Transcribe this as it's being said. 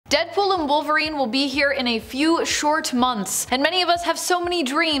Deadpool and Wolverine will be here in a few short months, and many of us have so many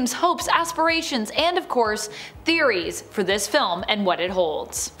dreams, hopes, aspirations, and of course, theories for this film and what it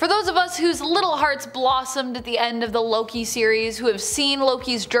holds. For those of us whose little hearts blossomed at the end of the Loki series, who have seen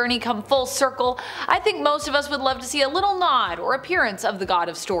Loki's journey come full circle, I think most of us would love to see a little nod or appearance of the God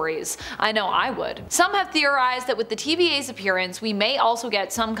of Stories. I know I would. Some have theorized that with the TVA's appearance, we may also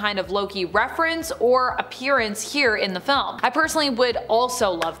get some kind of Loki reference or appearance here in the film. I personally would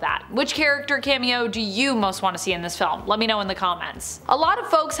also love that. Which character cameo do you most want to see in this film? Let me know in the comments. A lot of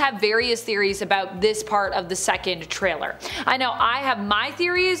folks have various theories about this part of the second trailer. I know I have my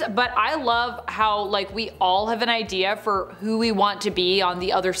theories, but I love how we all have an idea for who we want to be on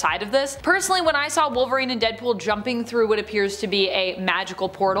the other side of this. Personally, when I saw Wolverine and Deadpool jumping through what appears to be a magical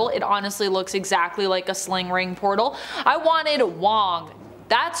portal, it honestly looks exactly like a sling ring portal. I wanted Wong.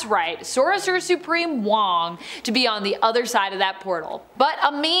 That's right, Sorcerer Supreme Wong to be on the other side of that portal. But a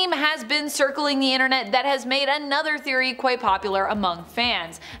meme has been circling the internet that has made another theory quite popular among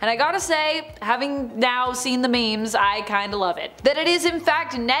fans. And I gotta say, having now seen the memes, I kinda love it. That it is in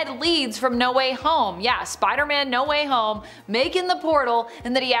fact Ned Leeds from No Way Home. Yeah, Spider-Man No Way Home making the portal,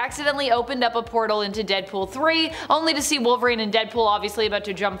 and that he accidentally opened up a portal into Deadpool 3, only to see Wolverine and Deadpool obviously about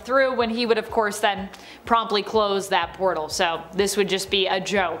to jump through when he would of course then promptly close that portal. So this would just be a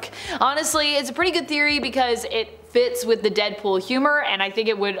joke. Honestly, it's a pretty good theory because it fits with the Deadpool humor, and I think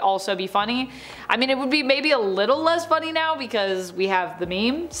it would also be funny. I mean, it would be maybe a little less funny now because we have the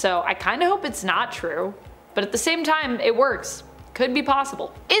meme, so I kinda hope it's not true. But at the same time, it works. Could be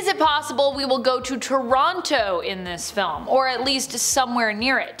possible. Is it possible we will go to Toronto in this film, or at least somewhere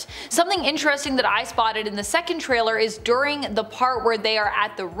near it? Something interesting that I spotted in the second trailer is during the part where they are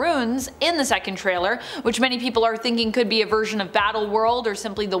at the ruins in the second trailer, which many people are thinking could be a version of Battle World or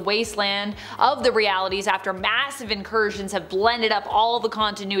simply the wasteland of the realities after massive incursions have blended up all the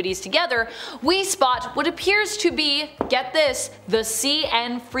continuities together, we spot what appears to be, get this, the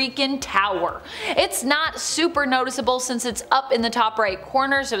CN freaking Tower. It's not super noticeable since it's up in the top right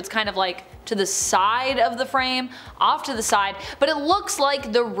corner, so it's kind of like to the side of the frame, off to the side, but it looks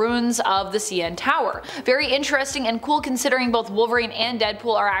like the ruins of the CN Tower. Very interesting and cool considering both Wolverine and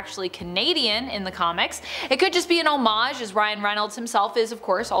Deadpool are actually Canadian in the comics. It could just be an homage, as Ryan Reynolds himself is of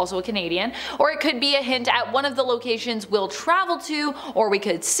course also a Canadian, or it could be a hint at one of the locations we'll travel to or we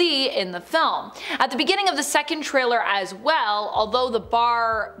could see in the film. At the beginning of the second trailer as well, although the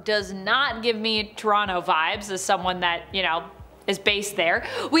bar does not give me Toronto vibes as someone that, you know, is based there,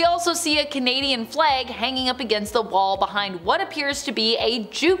 we also see a Canadian flag hanging up against the wall behind what appears to be a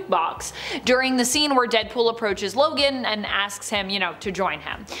jukebox during the scene where Deadpool approaches Logan and asks him, you know, to join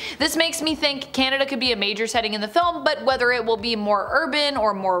him. This makes me think Canada could be a major setting in the film, but whether it will be more urban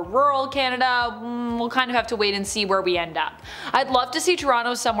or more rural Canada, we'll kind of have to wait and see where we end up. I'd love to see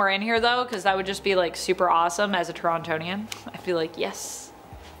Toronto somewhere in here though, because that would just be like super awesome as a Torontonian. I feel like yes,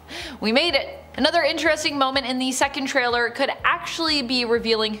 we made it. Another interesting moment in the second trailer could actually be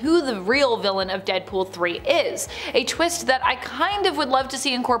revealing who the real villain of Deadpool 3 is, a twist that I kind of would love to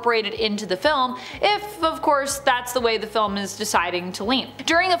see incorporated into the film if, of course, that's the way the film is deciding to lean.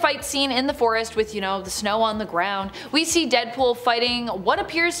 During a fight scene in the forest with, you know, the snow on the ground, we see Deadpool fighting what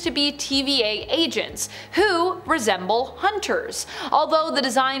appears to be TVA agents, who resemble hunters, although the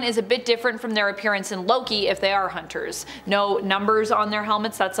design is a bit different from their appearance in Loki if they are hunters. No numbers on their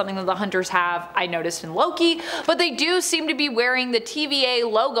helmets, that's something that the hunters have, I noticed in Loki, but they do seem to be wearing the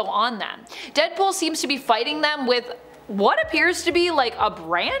TVA logo on them. Deadpool seems to be fighting them with what appears to be like a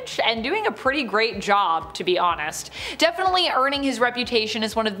branch and doing a pretty great job, to be honest. Definitely earning his reputation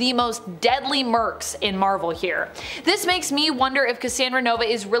as one of the most deadly mercs in Marvel here. This makes me wonder if Cassandra Nova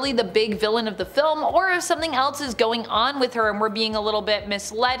is really the big villain of the film, or if something else is going on with her and we're being a little bit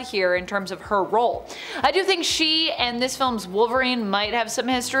misled here in terms of her role. I do think she and this film's Wolverine might have some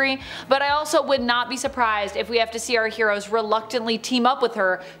history, but I also would not be surprised if we have to see our heroes reluctantly team up with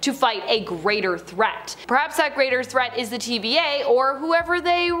her to fight a greater threat. Perhaps that greater threat is the TVA or whoever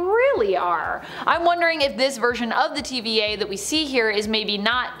they really are. I'm wondering if this version of the TVA that we see here is maybe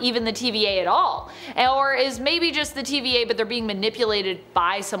not even the TVA at all, or is maybe just the TVA but they're being manipulated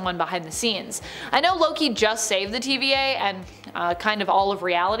by someone behind the scenes. I know Loki just saved the TVA and kind of all of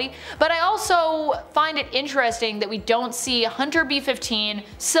reality, but I also find it interesting that we don't see Hunter B-15,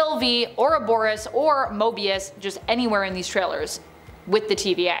 Sylvie, Ouroboros, or Mobius just anywhere in these trailers. with the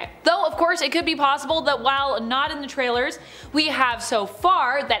TVA. Though of course it could be possible that while not in the trailers, we have so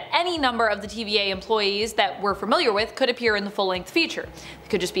far that any number of the TVA employees that we're familiar with could appear in the full-length feature. They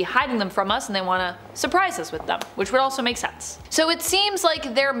could just be hiding them from us and they want to surprise us with them, which would also make sense. So it seems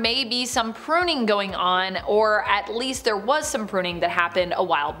like there may be some pruning going on, or at least there was some pruning that happened a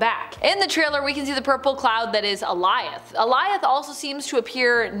while back. In the trailer we can see the purple cloud that is Alioth. Alioth also seems to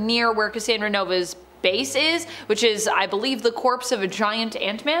appear near where Cassandra Nova's base is, which is, I believe, the corpse of a giant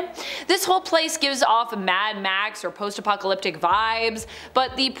Ant-Man. This whole place gives off Mad Max or post-apocalyptic vibes,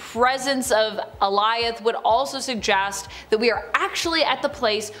 but the presence of Alioth would also suggest that we are actually at the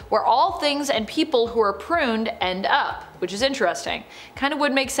place where all things and people who are pruned end up, which is interesting. Kind of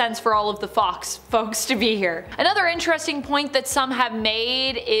would make sense for all of the Fox folks to be here. Another interesting point that some have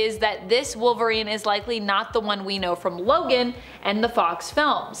made is that this Wolverine is likely not the one we know from Logan and the Fox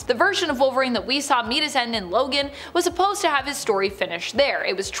films. The version of Wolverine that we saw meet his end in Logan was supposed to have his story finished there.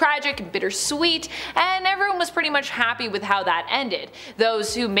 It was tragic and bittersweet, and everyone was pretty much happy with how that ended.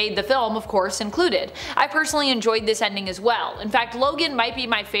 Those who made the film, of course, included. I personally enjoyed this ending as well. In fact, Logan might be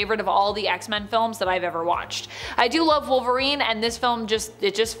my favorite of all the X-Men films that I've ever watched. I do love Wolverine, and this film just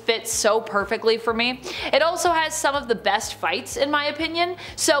fits so perfectly for me. It also has some of the best fights in my opinion,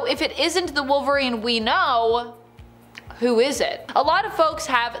 so if it isn't the Wolverine we know, who is it? A lot of folks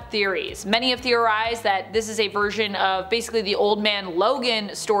have theories. Many have theorized that this is a version of basically the old man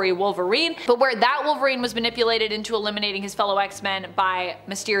Logan story Wolverine, but where that Wolverine was manipulated into eliminating his fellow X-Men by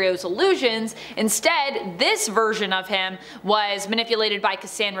Mysterio's illusions, instead this version of him was manipulated by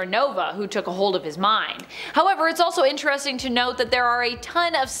Cassandra Nova, who took a hold of his mind. However, it's also interesting to note that there are a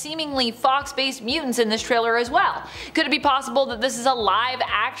ton of seemingly Fox-based mutants in this trailer as well. Could it be possible that this is a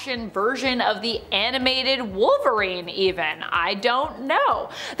live-action version of the animated Wolverine even? I don't know.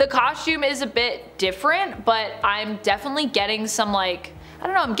 The costume is a bit different, but I'm definitely getting some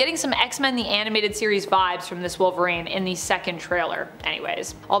I'm getting some X-Men the Animated Series vibes from this Wolverine in the second trailer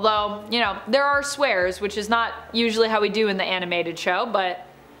anyways. Although, you know, there are swears, which is not usually how we do in the animated show, but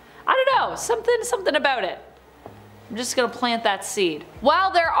I don't know, something about it. I'm just gonna plant that seed. While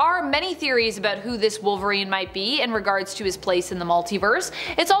there are many theories about who this Wolverine might be in regards to his place in the multiverse,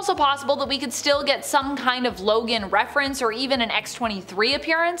 it's also possible that we could still get some kind of Logan reference or even an X-23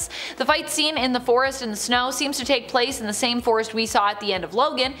 appearance. The fight scene in the forest in the snow seems to take place in the same forest we saw at the end of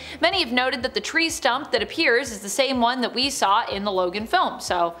Logan. Many have noted that the tree stump that appears is the same one that we saw in the Logan film,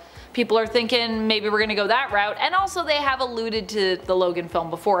 so people are thinking maybe we're gonna go that route, and also they have alluded to the Logan film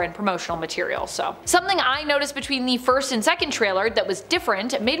before in promotional material. So something I noticed between the first and second trailer that was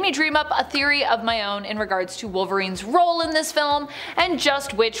different made me dream up a theory of my own in regards to Wolverine's role in this film and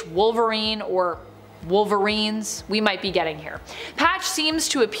just which Wolverine or Wolverines we might be getting here. Patch seems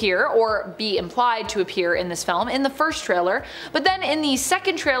to appear, or be implied to appear in this film in the first trailer, but then in the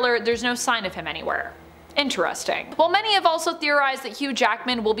second trailer there's no sign of him anywhere. Interesting. While many have also theorized that Hugh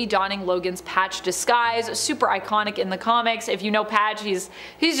Jackman will be donning Logan's Patch disguise, super iconic in the comics. If you know Patch, he's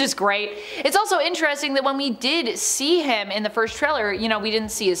just great. It's also interesting that when we did see him in the first trailer, you know, we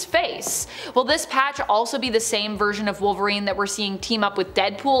didn't see his face. Will this Patch also be the same version of Wolverine that we're seeing team up with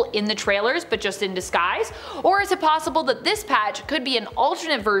Deadpool in the trailers, but just in disguise? Or is it possible that this Patch could be an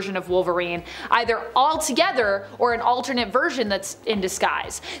alternate version of Wolverine, either altogether or an alternate version that's in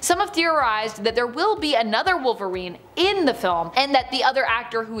disguise? Some have theorized that there will be another Wolverine in the film, and that the other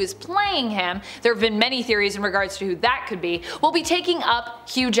actor who is playing him, there have been many theories in regards to who that could be, will be taking up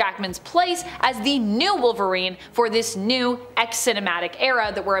Hugh Jackman's place as the new Wolverine for this new X-cinematic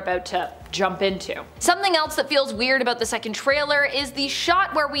era that we're about to jump into. Something else that feels weird about the second trailer is the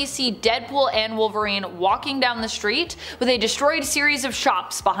shot where we see Deadpool and Wolverine walking down the street with a destroyed series of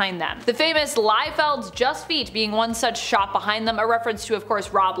shops behind them. The famous Liefeld's Just Feet being one such shop behind them, a reference to of course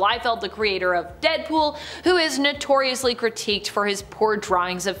Rob Liefeld, the creator of Deadpool, who is notoriously critiqued for his poor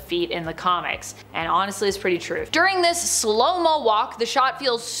drawings of feet in the comics. And honestly it's pretty true. During this slow-mo walk, the shot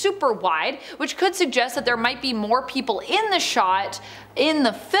feels super wide, which could suggest that there might be more people in the shot in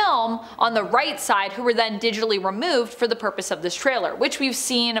the film on the right side who were then digitally removed for the purpose of this trailer, which we've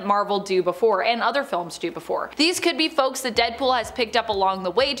seen Marvel do before and other films do before. These could be folks that Deadpool has picked up along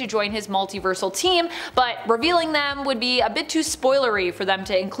the way to join his multiversal team, but revealing them would be a bit too spoilery for them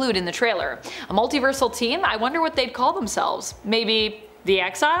to include in the trailer. A multiversal team? I wonder what they'd call themselves. Maybe The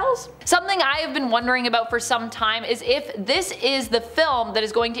Exiles? Something I have been wondering about for some time is if this is the film that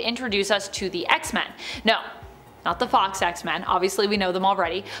is going to introduce us to the X-Men. No. Not the Fox X-Men, obviously we know them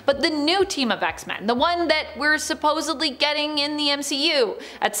already, but the new team of X-Men, the one that we're supposedly getting in the MCU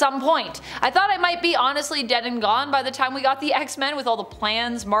at some point. I thought I might be honestly dead and gone by the time we got the X-Men with all the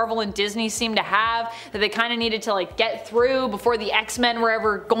plans Marvel and Disney seemed to have that they kind of needed to like get through before the X-Men were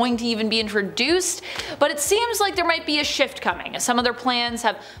ever going to even be introduced, but it seems like there might be a shift coming as some of their plans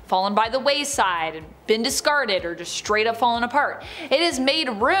have fallen by the wayside and been discarded or just straight up fallen apart. It has made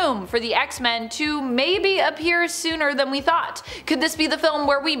room for the X-Men to maybe appear sooner than we thought. Could this be the film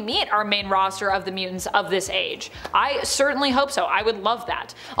where we meet our main roster of the mutants of this age? I certainly hope so. I would love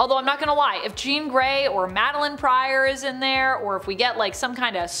that. Although I'm not gonna lie, if Jean Grey or Madeline Pryor is in there, or if we get like some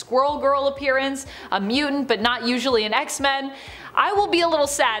kind of Squirrel Girl appearance, a mutant but not usually an X-Men, I will be a little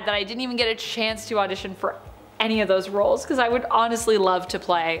sad that I didn't even get a chance to audition for any of those roles, because I would honestly love to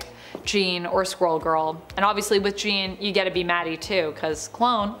play Jean or Squirrel Girl. And obviously with Jean, you get to be Maddie too, because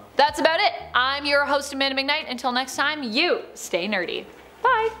clone. That's about it. I'm your host Amanda McKnight. Until next time, you stay nerdy.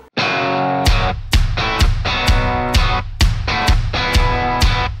 Bye!